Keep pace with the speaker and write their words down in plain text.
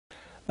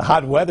The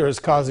hot weather is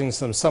causing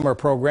some summer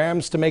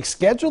programs to make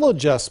schedule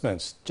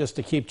adjustments just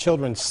to keep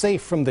children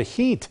safe from the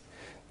heat.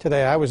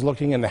 Today I was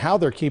looking into how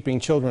they're keeping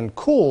children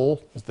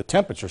cool as the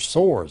temperature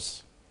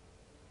soars.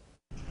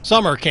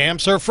 Summer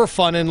camps are for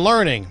fun and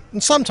learning,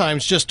 and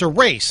sometimes just to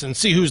race and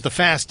see who's the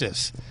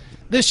fastest.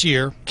 This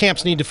year,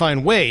 camps need to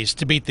find ways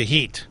to beat the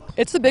heat.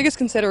 It's the biggest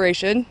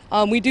consideration.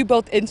 We do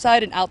both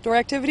inside and outdoor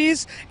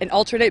activities and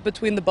alternate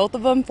between the both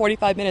of them,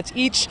 45 minutes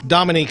each.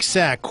 Dominique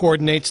Sack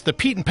coordinates the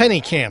Pete and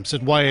Penny camps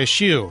at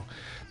YSU.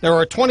 There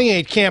are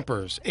 28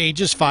 campers,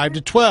 ages 5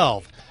 to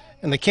 12,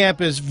 and the camp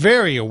is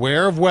very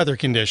aware of weather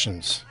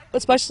conditions.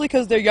 Especially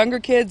because they're younger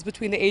kids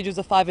between the ages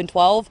of 5 and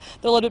 12.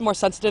 They're a little bit more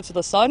sensitive to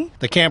the sun.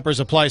 The campers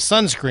apply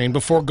sunscreen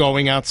before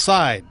going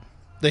outside.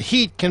 The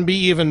heat can be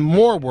even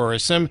more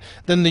worrisome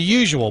than the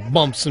usual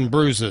bumps and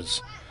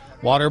bruises.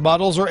 Water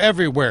bottles are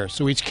everywhere,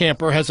 so each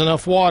camper has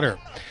enough water.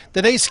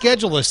 The day's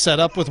schedule is set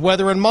up with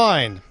weather in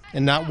mind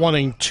and not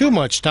wanting too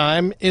much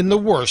time in the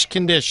worst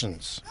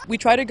conditions. We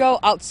try to go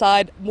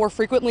outside more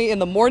frequently in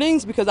the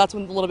mornings because that's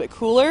when it's a little bit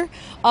cooler,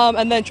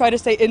 and then try to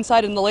stay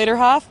inside in the later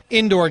half.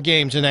 Indoor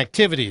games and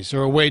activities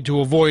are a way to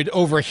avoid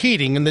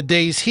overheating in the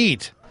day's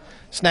heat.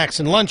 Snacks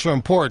and lunch are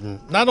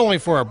important, not only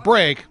for a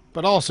break,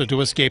 but also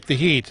to escape the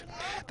heat.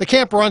 The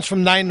camp runs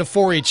from 9 to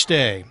 4 each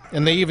day,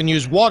 and they even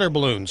use water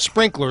balloons,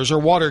 sprinklers, or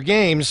water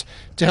games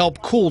to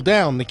help cool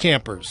down the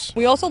campers.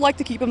 We also like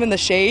to keep them in the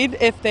shade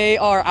if they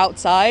are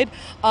outside,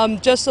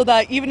 just so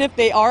that even if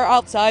they are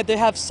outside, they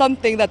have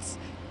something that's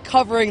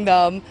covering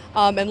them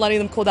and letting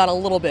them cool down a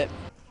little bit.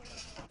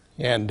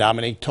 And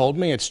Dominique told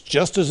me it's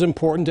just as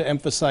important to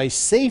emphasize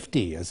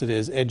safety as it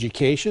is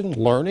education,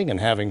 learning,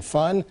 and having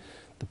fun.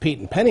 The Pete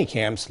and Penny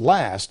camps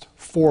last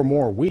 4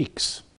 more weeks.